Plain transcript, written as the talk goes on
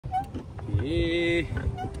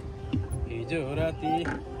हिजो राति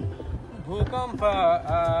भूकम्प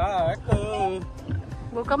आएको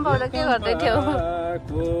भूकम्प आउँदा के गर्दै थियो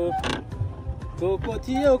को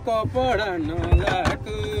थियो कपडा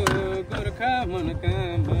नलाको गोर्खा मनका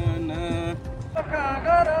बना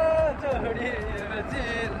कागर जोडिएर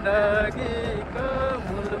जिन्दगीको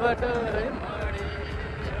मूलबाट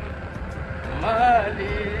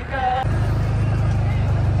मालिका।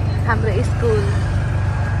 हाम्रो स्कुल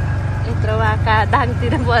यत्रो वाका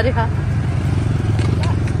दाङतिर पर्यो।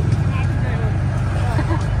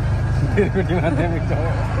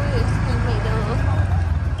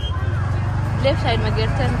 लेफ्ट साइडमा गेट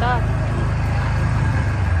छ नि त।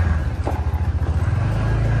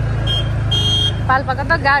 पाल्पाको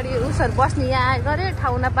त गाडी उसहरू बस्ने यहाँ आएको अरे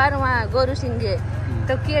ठाउँ नपाएर उहाँ गोरु सिङ्गे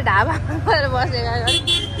त्यो के ढाबामा गएर बसेको अरे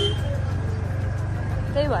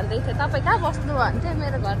त्यही भन्दै थियो। तपाईँ कहाँ बस्नु भन्थ्यो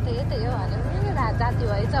मेरो घर त यतै हो भने जाति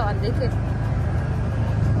भएछ भन्दै थियो।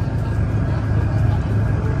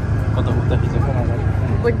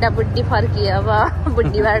 बुढा बुढी फर्कियो अब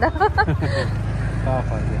बुढीबाट।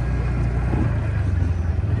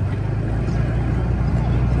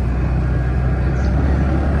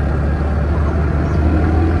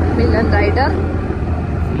 मिलन राइडर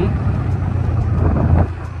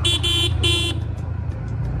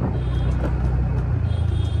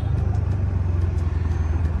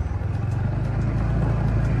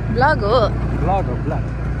ब्लग हो।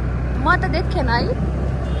 म त देखेन है।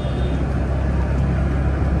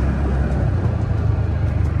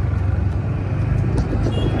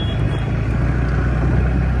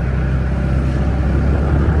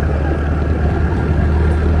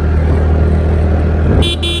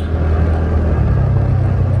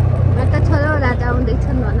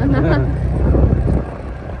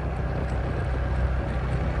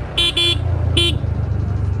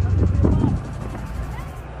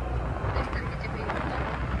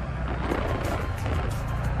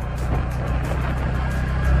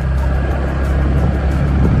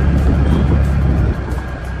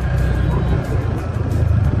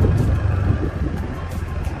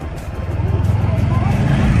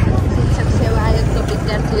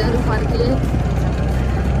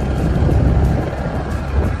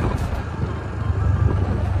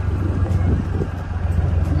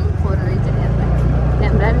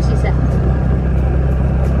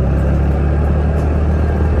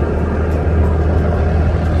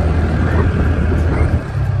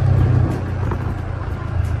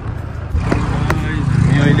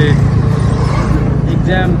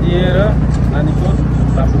 इक्जाम दिएर नानीको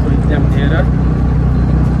बाबुको इक्जाम दिएर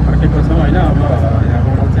फर्केको छौँ होइन। अब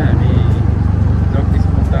यहाँबाट चाहिँ हामी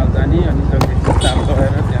जगदीशपुर ताल जाने अनि जगदीशपुर ताल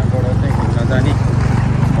गएर त्यहाँबाट चाहिँ घुम्न जाने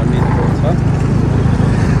भन्ने कुरो छ।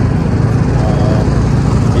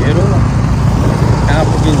 हेरौँ कहाँ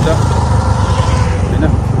पुगिन्छ होइन।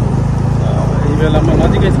 यही बेलामा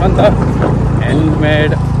नजिकै छ नि त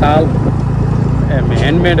ह्यान्डमेड ताल,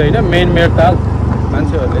 ह्यान्डमेड होइन मेनमेड ताल।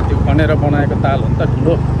 मान्छेहरूले त्यो खनेर बनाएको ताल हो नि त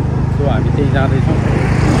ठुलो। सो हामी त्यही जाँदैछौँ।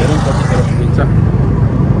 हेरौँ कतिखेर पुगिन्छ।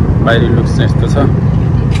 बाहिरी लुक्स चाहिँ यस्तो छ।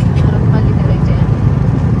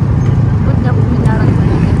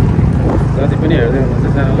 जति पनि हेर्दै हुनुहुन्छ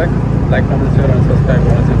च्यानललाई लाइक कमेन्ट सेयर अनि सब्सक्राइब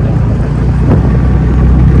गर्न चाहिँ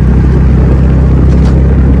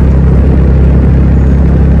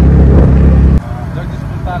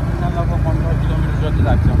जगदीशपुर ताल पुग्न लगभग 15 किलोमिटर जति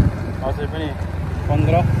लाग्छ। अझै पनि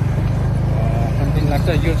 15 समथिङ लाग्छ।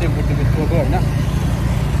 यो चाहिँ बुटुको चोक हो होइन।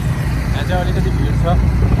 यहाँ चाहिँ अलिकति भिड छ।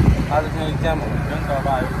 आज चाहिँ इक्जाम हुन्थ्यो नि त अब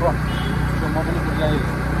आएको। सो म पनि उसलाई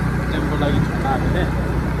इक्जामको लागि छोड्न आएको थिएँ।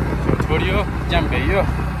 छोडियो इक्जाम भ्याइयो।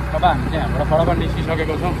 अब हामी चाहिँ हाम्रो फरक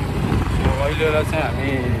निस्किसकेको छौँ। सो अहिले चाहिँ हामी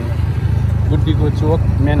बुड्डीको चोक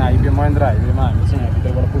मेन हाइवे महेन्द्र हाइवेमा हामी चाहिँ यहाँ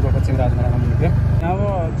भित्रबाट पुगेको चाहिँ राजमार्गमा निक्ल्यो। अब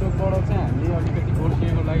चोकबाट चाहिँ हामी अलिकति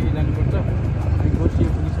गोर्सिएको लागि जानुपर्छ। अनि गोर्सिए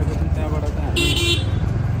पुगिसकेपछि त्यहाँबाट चाहिँ हामी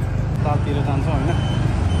तालतिर जान्छौँ होइन।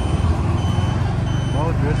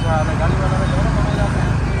 बहुत भिड छ। आज गाडीवाला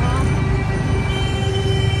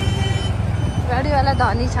गाडीवाला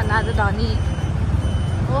धनी छन् आज धनी।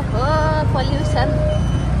 ओहो पोल्युसन।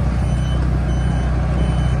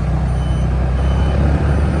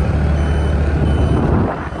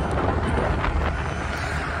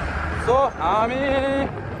 सो हामी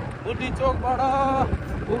बुड्डी चोकबाट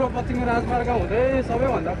पूर्व पश्चिम राजमार्ग हुँदै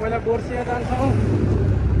सबैभन्दा पहिला गोर्सिया जान्छौँ।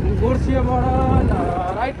 गोर्सियाबाट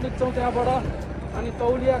राइट लिन्छौँ त्यहाँबाट। अनि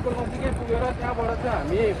तौलियाको नजिकै पुगेर त्यहाँबाट चाहिँ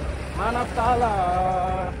हामी मानव ताल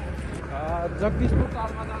जगदीशपुर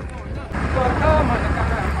तालमा जान्छौँ होइन।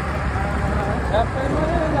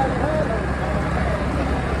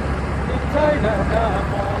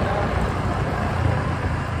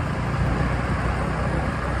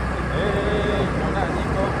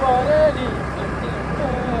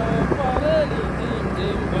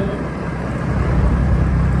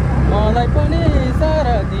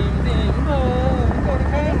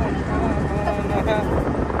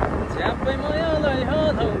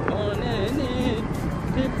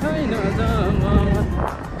 छैन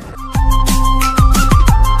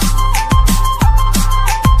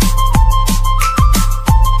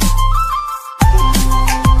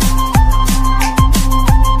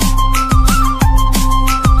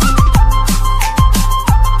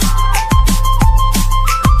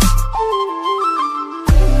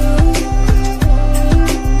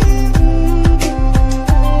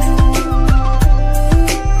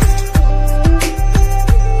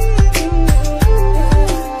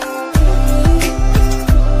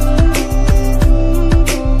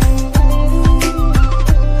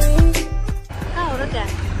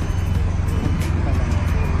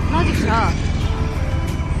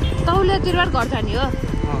जमात घर जाने हो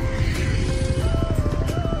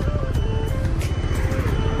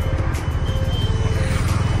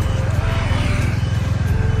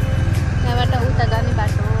त्यहाँबाट उता जाने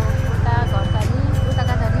बाटो उता घर जाने उता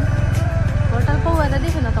कहाँ जाने होटल पाउँ त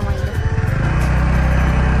देखेन त मैले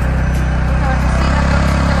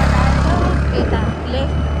यता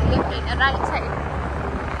लेफ्ट होइन राइट साइड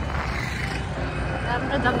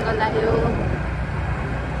राम्रो जङ्गल लाग्यो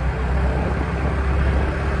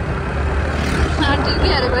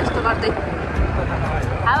आन्टीहरू यस्तो गर्दै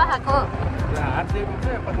हावा खाएको हो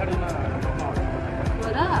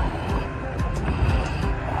र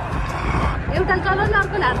एउटा चलाउनु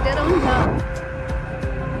अर्को हात दिएर हुन्छ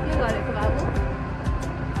के गरेको बाबु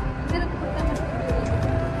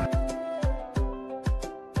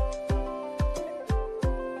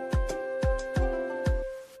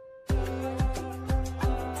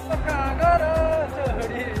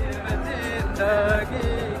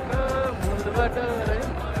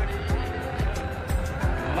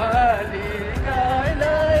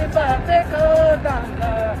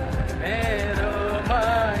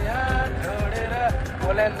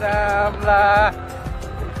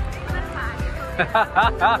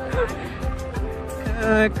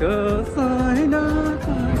मेरो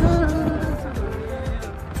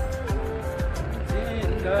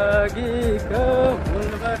जिन्दगीको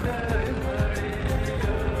फुलबाट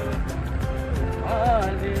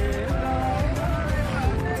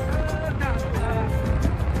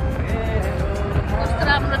कस्तो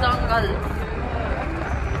राम्रो जङ्गल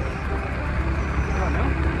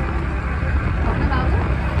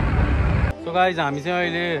सो गाइज हामी चाहिँ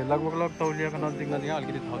अहिले लगभग तौलियाको नजिक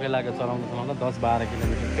अलिकति थकै लाग्यो चलाउँदा 10-12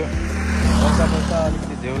 किलोमिटर थियो बस्दा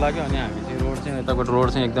अलिकति झेउ लाग्यो अनि हामी चाहिँ रोड चाहिँ यताको रोड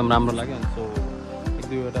चाहिँ एकदम राम्रो लाग्यो अनि सो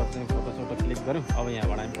 1-2वटा चाहिँ फोटो क्लिक गऱ्यौँ अब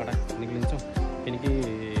यहाँबाट हामी फटाक निक्लिन्छौँ किनकि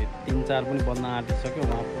 3-4 पनि बज्न आँटिसक्यो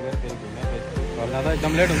वहाँ पुगेर फेरि घुमेर घर जाँदा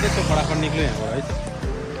एकदम लेट हुन्छ सो फटाफट निक्ल्यौँ यहाँबाट है त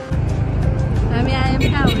हामी आयौँ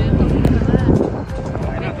कहाँ हो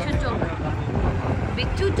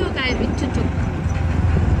बिच्चु चोक आयो बिच्चु चोक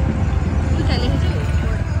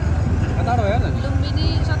टाढो भयो नि लुम्बिनी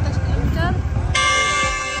 27 किलोमिटर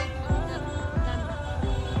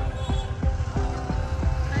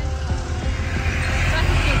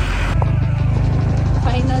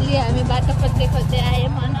फाइनली हामी बाटो खोज्दै खोज्दै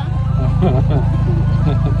आयौँ भन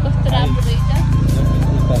कस्तो राम्रो रहेछ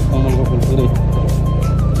कमलको फुल पुरै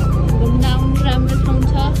घुम्न आउनु राम्रो ठाउँ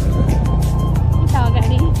छ उता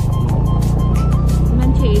अगाडि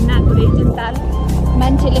मान्छे हेर्न आएको रहेछ ताल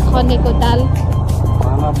मान्छेले खनेको ताल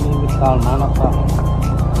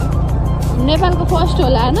नेपालको फर्स्ट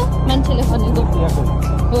होला होइन मान्छेले खनेको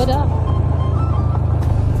हो र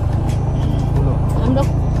हाम्रो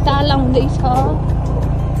ताल आउँदैछ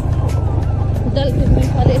जलकुम्बी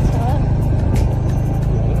कलेज छ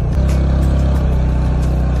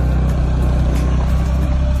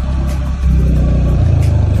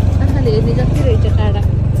आँखाले हेर्ने जति रहेछ टाढा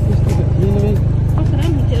कस्तो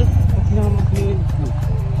राम्रो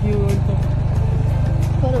थियो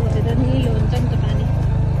पर भएर निलो हुन्छ नि त पानी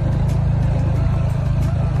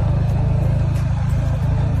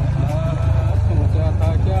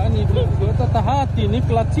हात्ती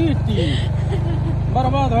निक्ला चिटी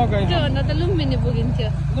बर्बाद हो गए त्योभन्दा त लुम्बिनी पुगिन्थ्यो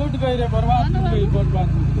लुट गएर बर्बाद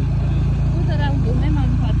उता घुमै मन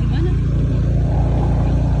पर्थ्यो भन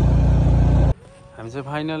हामी चाहिँ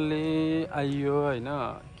फाइनल्ली आइयो होइन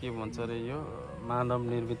के भन्छ अरे यो मानव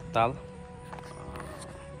निर्मित ताल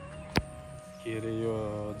के अरे यो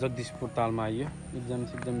जगदीशपुर तालमा आइयो इक्जाम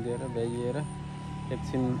दिएर भ्याइएर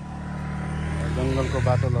एकछिन जङ्गलको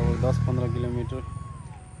बाटो लगभग 10-15 किलोमिटर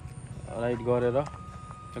राइड गरेर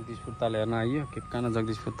जगदीशपुर ताल हेर्न आइयो के कान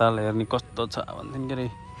जगदीशपुर ताल हेर्ने कस्तो छ भन्थ्यो के अरे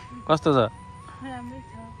कस्तो छ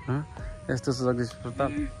यस्तो छ जगदीशपुर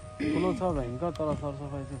ताल ठुलो छ भयङ्कर तर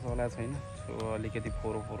सरसफाइ चाहिँ चला छैन सो अलिकति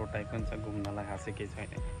फोरो टाइपको छ घुम्नलाई खासै केही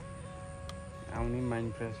छैन आउने माइन्ड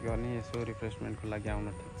फ्रेस गर्ने यसो रिफ्रेसमेन्टको लागि आउन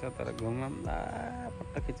ठिक छ तर घुम्दा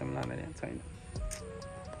पट्ट खिचौँला भनेर छैन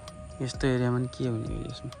यस्तो एरियामा नि के हुने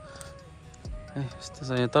यसमा ए यस्तो छ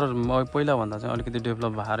यहाँ तर पहिला भन्दा चाहिँ अलिकति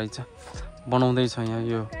डेभलप भएर रहेछ बनाउँदैछ यहाँ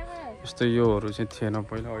यो यस्तो योहरू चाहिँ थिएन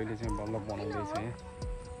पहिला अहिले चाहिँ बल्ल बनाउँदैछ यहाँ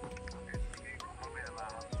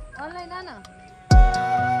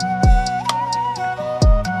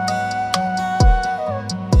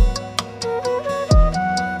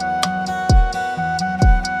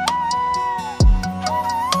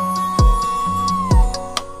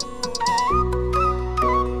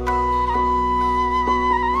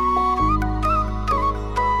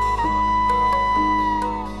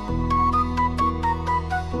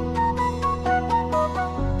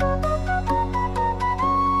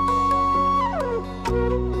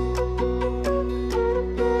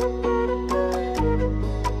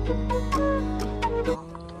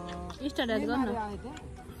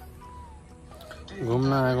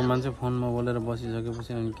घुम्न आएको मान्छे फोनमा बोलेर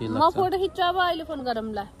बसिसकेपछि अनि के लाग्छ? म फोटो खिच्छु अब अहिले फोन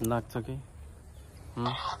गरौँला लाग्छ कि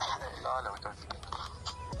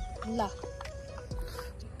ल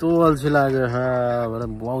तो अल्छी लाग्यो भनेर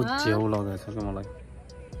बहुत झ्याउ लागेछ के मलाई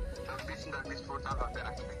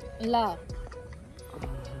ल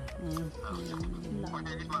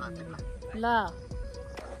ल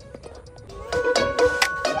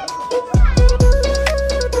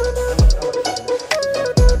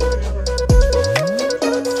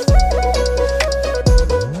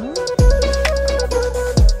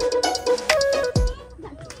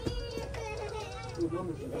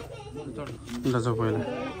जाऊ पहिला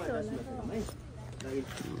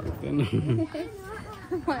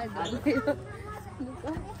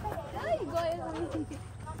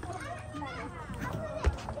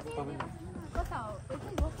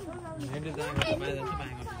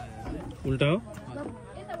उल्टा हो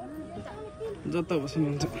जता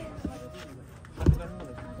बस्नुहुन्छ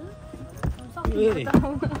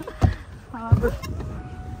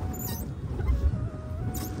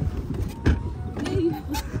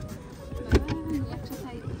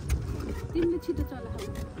छिटो चला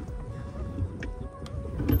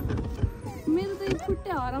मेरो त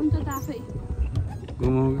खुट्टा हराउँछ त आफै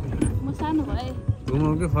घुमाउ म सानो भए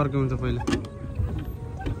घुमाउ के फर्काउँछ पहिला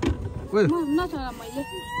म नचला मैले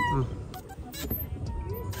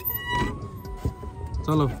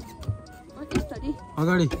चलो यसरी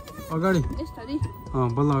अगाडि अगाडि यसरी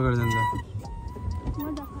बल्ल अगाडि जान्छ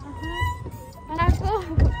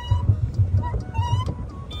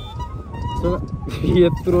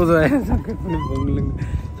यत्रो सो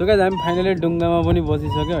गाइस हामी फाइनली डुङ्गामा पनि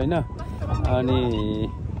बसिसक्यो होइन अनि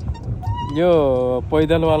यो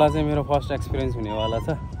पैदलवाला चाहिँ मेरो फर्स्ट एक्सपिरियन्स हुनेवाला छ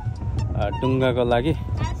डुङ्गाको लागि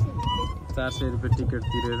 400 रुपियाँ टिकट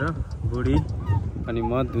तिरेर बुढी अनि म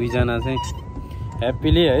दुईजना चाहिँ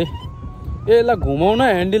ह्याप्पीली है यसलाई घुमाउन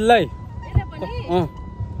ह्यान्डललाई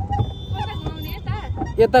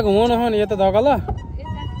यता घुमाउन हो नि यता धकल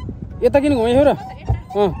यता किन घुमाइयो र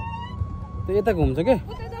यता घुम्छ के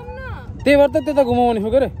त्यही भएर त त्यता घुमाउने हो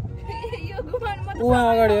के अरे उहाँ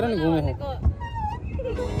अगाडि हेर नि घुमे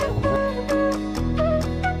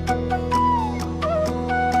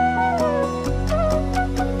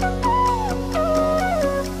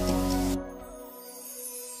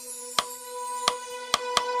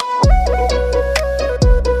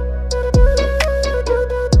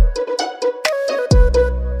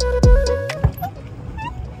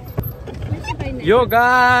यो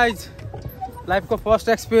गाइज लाइफको फर्स्ट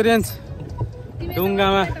एक्सपिरियन्स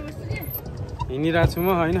डुङ्गामा हिँडिरहेको छु म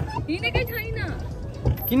होइन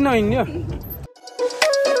किन नहिँड्यो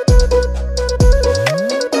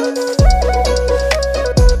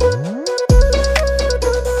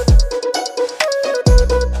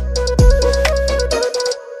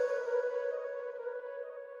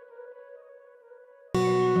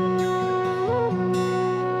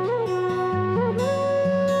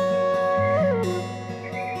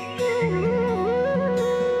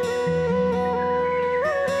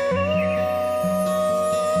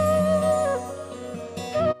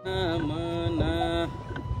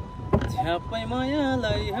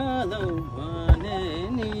मायालाई हालौ भने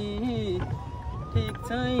नि ठिक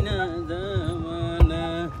छैन जमाना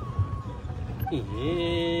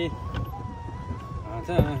आज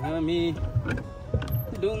हामी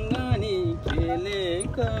डुङ्गानी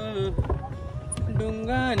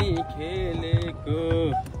खेलेको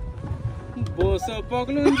बोसो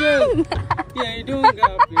पक्लुन्छ यही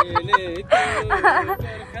डुङ्गा पेलेको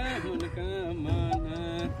गोर्खा हुनका माना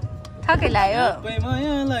ठकै लाग्यो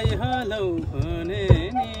मायालाई हालौ भने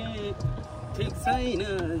नि ठिक छैन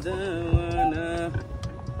जमाना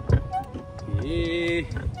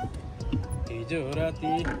हिजो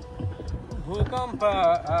राति भूकम्प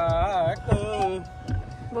आएको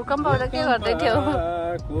भूकम्पबाट के गर्दै थियो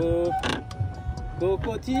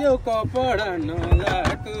गएको थियो कपडा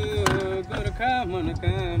नलाको गोर्खा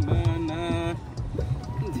मनका बना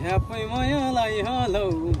झ्यापै मायालाई हलौ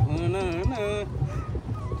भन न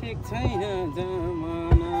ठिक छैन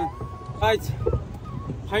जमाना।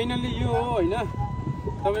 फाइनली यो होइन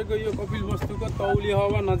तपाईँको यो कपिलवस्तुको तौली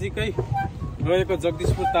हावा नजिकै रहेको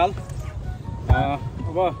जगदीशपुर ताल।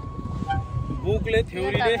 अब बुकले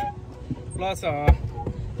थ्योरीले प्लस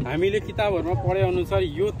हामीले किताबहरूमा पढे अनुसार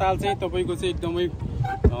यो ताल चाहिँ तपाईँको चाहिँ एकदमै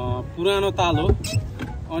पुरानो ताल हो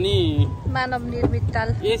अनि मानव निर्मित ताल,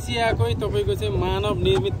 एसियाकै तपाईँको चाहिँ मानव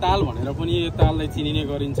निर्मित ताल भनेर पनि यो ताललाई चिनिने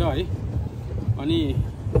गरिन्छ है। अनि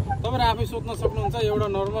तपाईँहरू आफै सोध्न सक्नुहुन्छ एउटा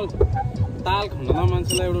नर्मल ताल खन्नलाई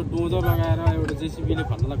मान्छेलाई एउटा डोजर लगाएर एउटा जेसिबीले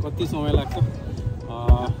खन्नलाई कति समय लाग्छ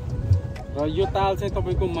र यो ताल चाहिँ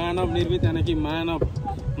तपाईँको मानव निर्मित यानि कि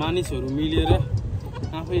मानिसहरू मिलेर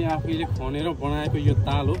आफैले खनेर बनाएको यो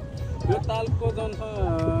ताल हो। यो तालको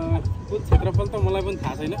कुल क्षेत्रफल त मलाई पनि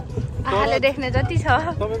थाहा छैन, आँखाले देख्ने जति छ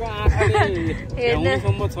तपाईँको आँखाले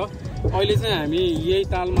हेर्नुसम्म छ। अहिले चाहिँ हामी यही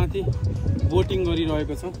तालमाथि बोटिङ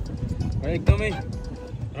गरिरहेको छौँ र एकदमै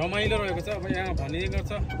रमाइलो रहेको छ। अब यहाँ भन्ने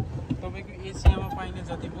गर्छ तपाईँको एसियामा पाइने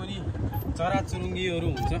जति पनि चराचुरुङ्गीहरू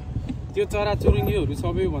हुन्छ त्यो चराचुरुङ्गीहरू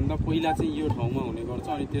सबैभन्दा पहिला चाहिँ यो ठाउँमा हुने गर्छ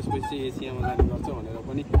अनि त्यसपछि चाहिँ एसियामा जाने गर्छ भनेर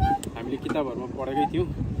पनि हामीले किताबहरूमा पढेकै थियौँ।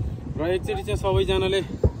 र एकचोटि चाहिँ सबैजनाले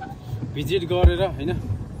भिजिट गरेर होइन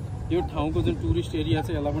यो ठाउँको जुन टुरिस्ट एरिया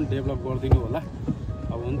छ यसलाई पनि डेभलप गरिदिनु होला।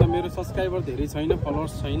 अब हुन त मेरो सब्सक्राइबर धेरै छैन,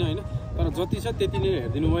 फलोवर्स छैन होइन, तर जति छ त्यति नै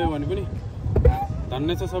हेरिदिनु भयो भने पनि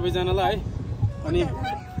धन्य छ सबैजनालाई है। अनि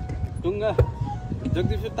ढुङ्गा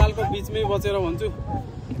जगदीशपुर तालको बिचमै बसेर भन्छु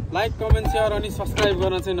लाइक कमेन्ट सेयर अनि सब्सक्राइब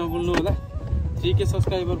गर्न चाहिँ नभुल्नु होला। 3K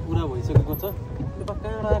सब्सक्राइबर पुरा भइसकेको छ।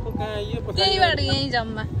 कहाँ आएको कहाँ आइयो यही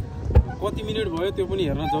जम्मा कति मिनट भयो त्यो पनि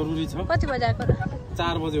हेर्न जरुरी छ। कति बजे आएको?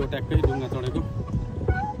 4 बजे हो ट्याक्कै ढुङ्गा चढेको।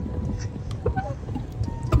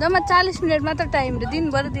 जम्मा 40 मिनट मात्र टाइम र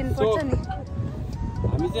दिनभर दिन पर्छ नि।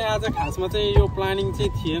 हामी चाहिँ आज खासमा चाहिँ यो प्लानिङ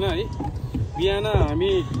चाहिँ थिएन है। बिहान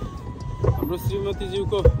हामी हाम्रो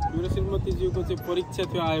मेरो श्रीमतीज्यूको चाहिँ परीक्षा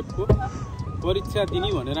थियो, आयोगको परीक्षा दिने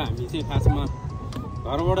भनेर हामी चाहिँ खासमा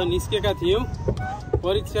घरबाट निस्केका थियौँ।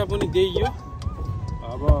 परीक्षा पनि दिइयो।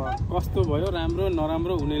 अब कस्तो भयो राम्रो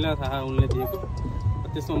नराम्रो उनीलाई थाहा, उनले दिएको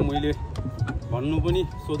त्यसमा मैले भन्नु पनि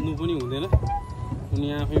सोध्नु पनि हुँदैन, उनी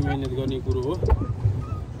आफै मेहनत गर्ने कुरो हो।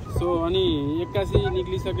 सो अनि 81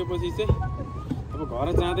 निक्लिसकेपछि चाहिँ अब घर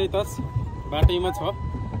जाँदै तस बाटैमा छ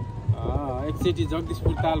एकचोटि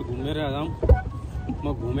जगदीशपुर ताल घुमेर जाउँ, म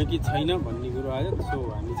घुमेँ कि छैन भन्ने कुरो आयो। सो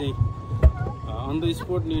हामी चाहिँ अन द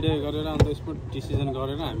स्पोट निर्णय गरेर अन द स्पोट डिसिजन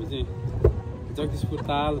गरेर हामी चाहिँ जगदीशपुर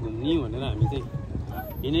ताल घुम्ने भनेर हामी चाहिँ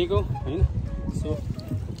हिँडेको होइन। सो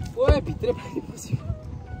ओए भित्रै पानी पस्यो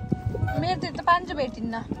मेरो त पानी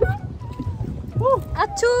भेटिन्न।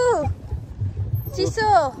 अच्छु चिसो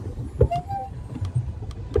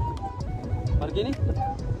फर्किने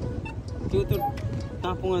त्यो त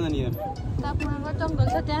तापुमा जाने यार, तापुमा जङ्गल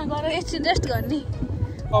छ त्यहाँ गएर एकछिन रेस्ट गर्ने।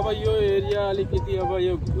 अब यो एरिया अलिकति अब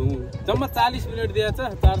यो जम्मा 40 मिनट दिएको छ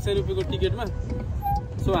 400 रुपियाँको टिकटमा।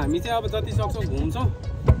 सो हामी चाहिँ अब जति सक्छौँ घुम्छौँ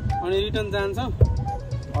अनि रिटर्न जान्छौँ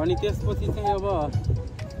अनि त्यसपछि चाहिँ अब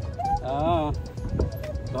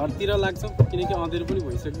घरतिर लाग्छौँ किनकि अँधेर पनि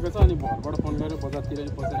भइसकेको छ अनि घरबाट फोन गरेर बजारतिर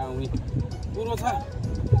पसेर आउने कुरो छ।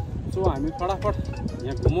 सो हामी फटाफट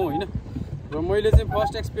यहाँ घुमौँ होइन। र मैले चाहिँ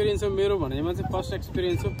फर्स्ट एक्सपिरियन्स हो, मेरो भनाइमा चाहिँ फर्स्ट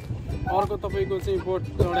एक्सपिरियन्स हो। अर्को तपाईँको चाहिँ बोट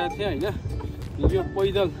चढाएको थिएँ होइन, यो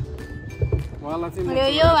पैदलवाला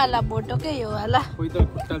चाहिँ यो वाला बोट हो के, यो वाला पैदल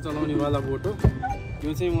खुट्टा चलाउनेवाला बोट हो।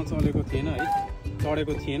 यो चाहिँ म चलेको थिएन है,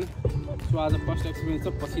 चढेको थिएन। सो आज फर्स्ट एक्सपिरियन्स छ,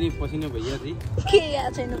 पसिनै भइया चाहिँ के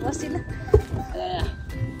याद छैन पसिना।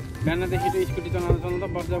 बिहानदेखि त स्कुटी चलाउँदा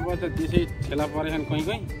बस्दा त्यसै ठेला परेछन्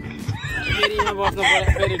कहीँ फेरिमा बस्नु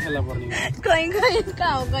पर्यो, फेरि ठेला पर्ने कहीँ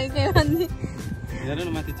कहाँ हो कहीँ भन्ने। हेर न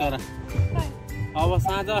माथि चरा। अब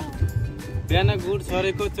साँझ बिहान गुड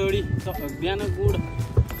छरेको चोरी, बिहान गुड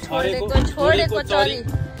छोडेको चरी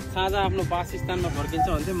साँझ आफ्नो वासस्थानमा फर्किन्छ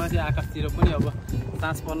भने चाहिँ माथि आकाशतिर पनि अब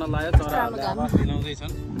सास पर्न लाग्यो, चराहरूले आवाज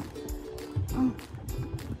दिलाउँदैछन्।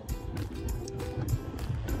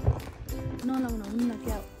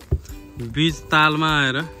 बीच तालमा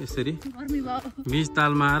आएर यसरी बीच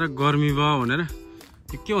तालमा आएर गर्मी भयो भनेर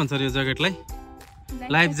के भन्छ यो ज्याकेटलाई,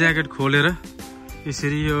 लाइफ ज्याकेट खोलेर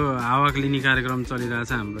यसरी यो हावा लिने कार्यक्रम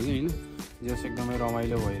चलिरहेछ हाम्रो कि होइन। जस एकदमै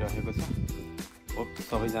रमाइलो भइरहेको छ। होप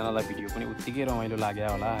सबैजनालाई भिडियो पनि उत्तिकै रमाइलो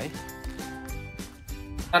लाग्यो होला है।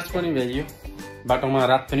 चार्ज पनि भ्याइयो, बाटोमा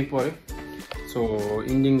रात पनि पर्यो। सो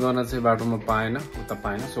इन्डिङ गर्न चाहिँ बाटोमा पाएन, उता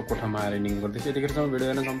पाएन। सो कोठामा आएर इन्डिङ गर्दैछु। यतिखेरसम्म भिडियो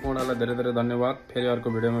हेर्न सम्पूर्णलाई धेरै धेरै धन्यवाद। फेरि अर्को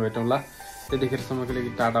भिडियोमा भेटौँला। त्यतिखेरसम्मको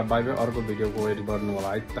लागि टाटा बाई बाई। अर्को भिडियोको वेट गर्नु होला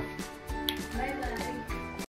है त।